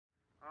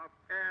of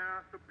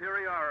air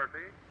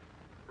superiority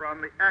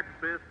from the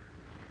Axis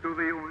to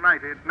the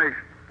United Nations.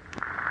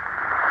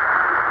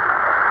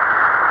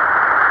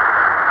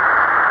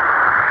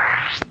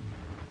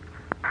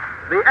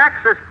 The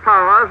Axis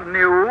powers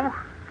knew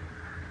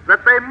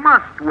that they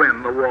must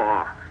win the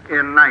war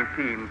in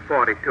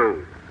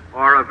 1942,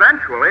 or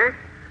eventually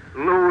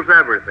lose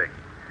everything.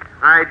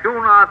 I do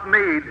not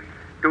need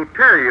to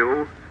tell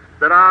you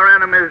that our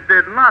enemies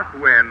did not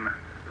win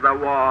the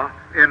war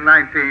in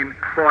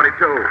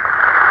 1942.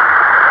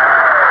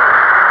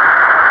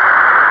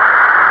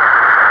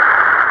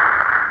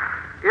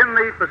 In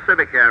the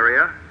Pacific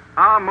area,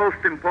 our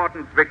most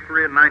important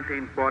victory in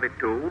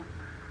 1942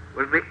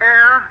 was the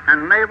air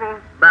and naval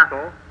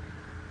battle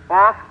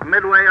off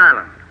Midway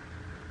Island.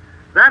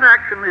 That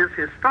action is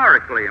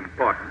historically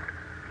important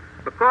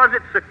because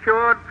it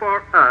secured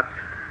for us,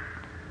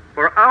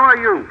 for our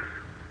use,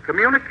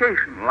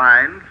 communication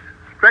lines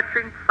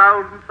stretching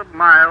thousands of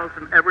miles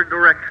in every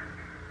direction.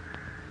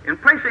 In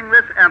placing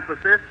this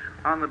emphasis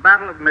on the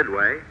Battle of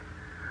Midway,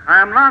 I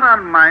am not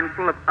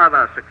unmindful of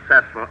other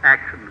successful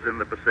actions in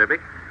the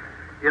Pacific,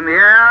 in the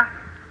air,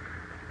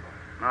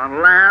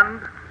 on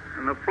land,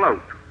 and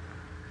afloat,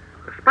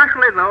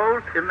 especially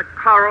those in the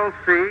Coral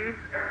Sea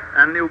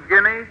and New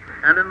Guinea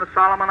and in the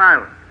Solomon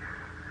Islands.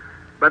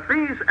 But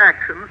these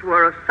actions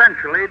were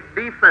essentially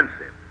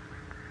defensive.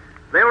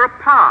 They were a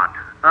part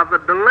of the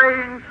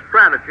delaying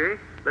strategy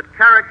that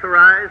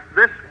characterized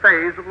this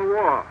phase of the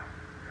war.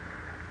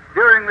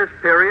 During this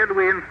period,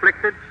 we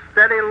inflicted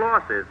steady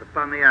losses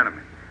upon the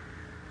enemy.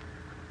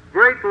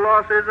 Great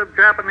losses of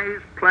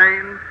Japanese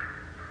planes,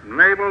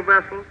 naval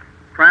vessels,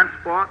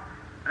 transport,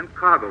 and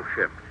cargo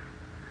ships.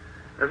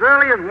 As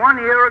early as 1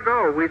 year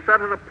ago, we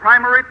set as a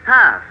primary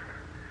task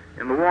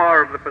in the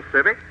War of the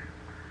Pacific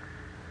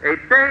a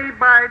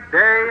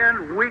day-by-day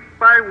and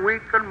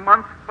week-by-week and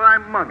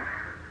month-by-month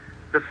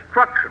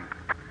destruction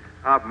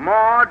of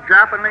more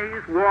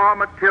Japanese war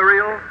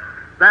material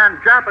than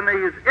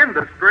Japanese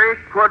industry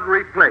could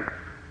replace.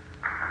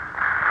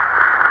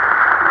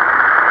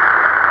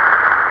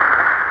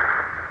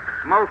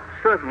 Most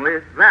certainly,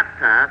 that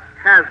task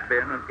has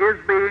been and is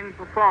being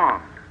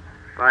performed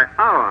by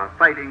our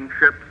fighting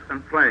ships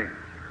and planes.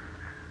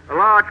 A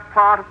large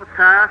part of the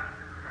task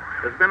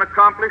has been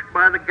accomplished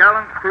by the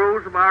gallant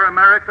crews of our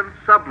American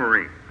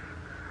submarines,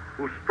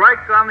 who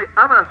strike on the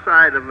other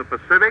side of the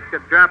Pacific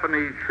at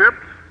Japanese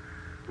ships,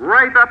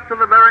 right up to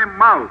the very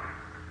mouth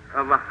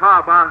of the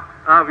harbor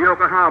of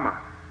Yokohama.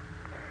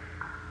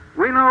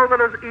 We know that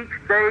as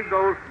each day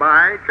goes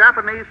by,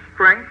 Japanese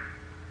strength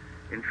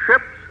in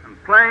ships and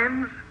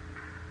planes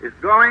is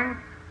going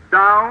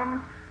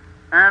down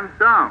and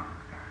down,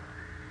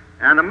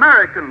 and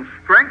American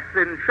strength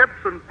in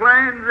ships and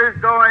planes is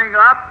going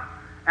up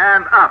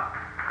and up.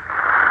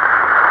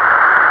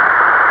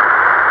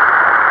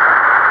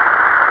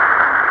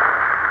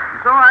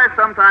 And so I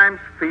sometimes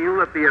feel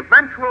that the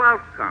eventual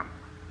outcome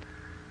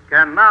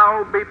can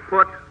now be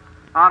put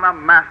on a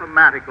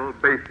mathematical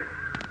basis.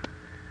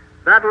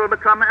 That will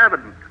become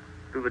evident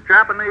to the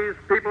Japanese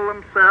people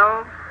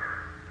themselves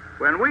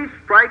when we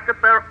strike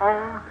at their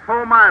own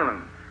home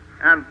islands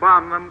and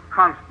bomb them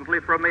constantly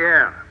from the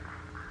air.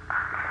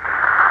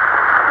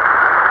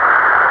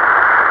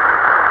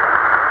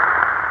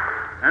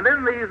 And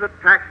in these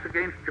attacks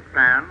against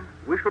Japan,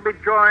 we shall be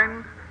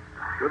joined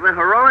with the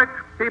heroic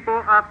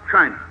people of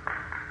China.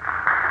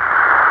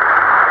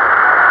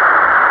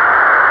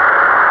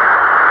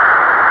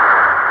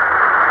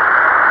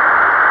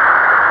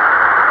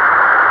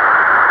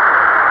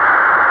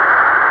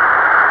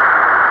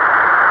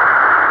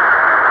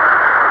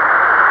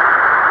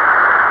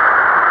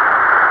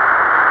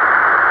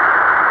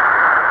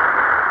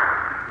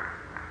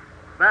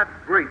 That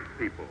great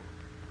people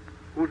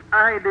whose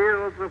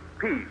ideals of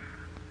peace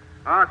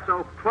are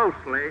so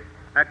closely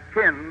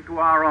akin to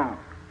our own.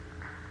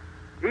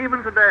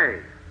 Even today,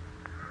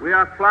 we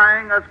are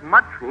flying as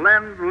much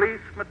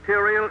Lend-Lease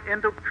material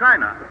into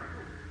China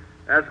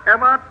as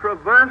ever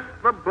traversed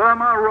the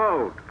Burma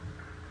Road,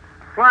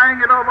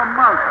 flying it over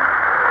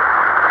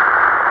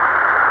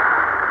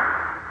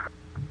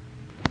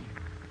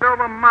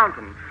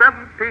mountains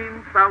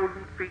 17,000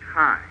 feet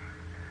high,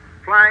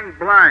 flying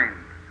blind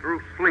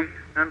through sleet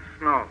and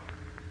snow.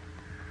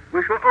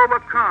 We shall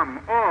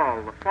overcome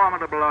all the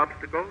formidable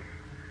obstacles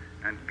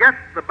and get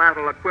the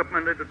battle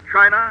equipment into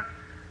China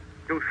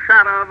to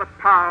shatter the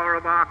power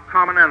of our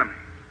common enemy.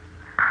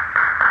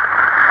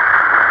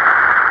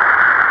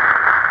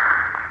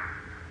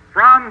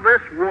 From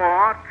this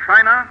war,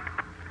 China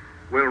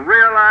will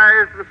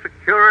realize the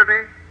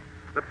security,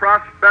 the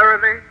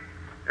prosperity,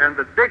 and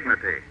the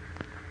dignity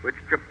which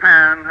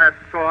Japan has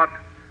sought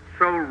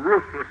so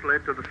ruthlessly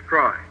to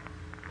destroy.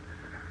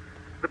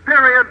 The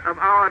period of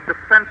our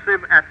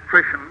defensive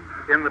attrition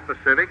in the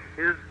Pacific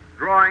is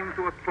drawing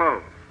to a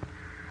close.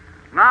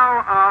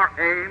 Now our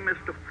aim is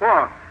to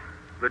force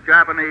the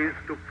Japanese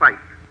to fight.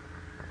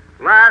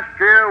 Last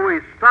year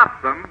we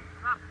stopped them.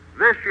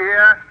 This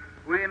year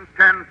we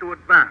intend to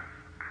advance.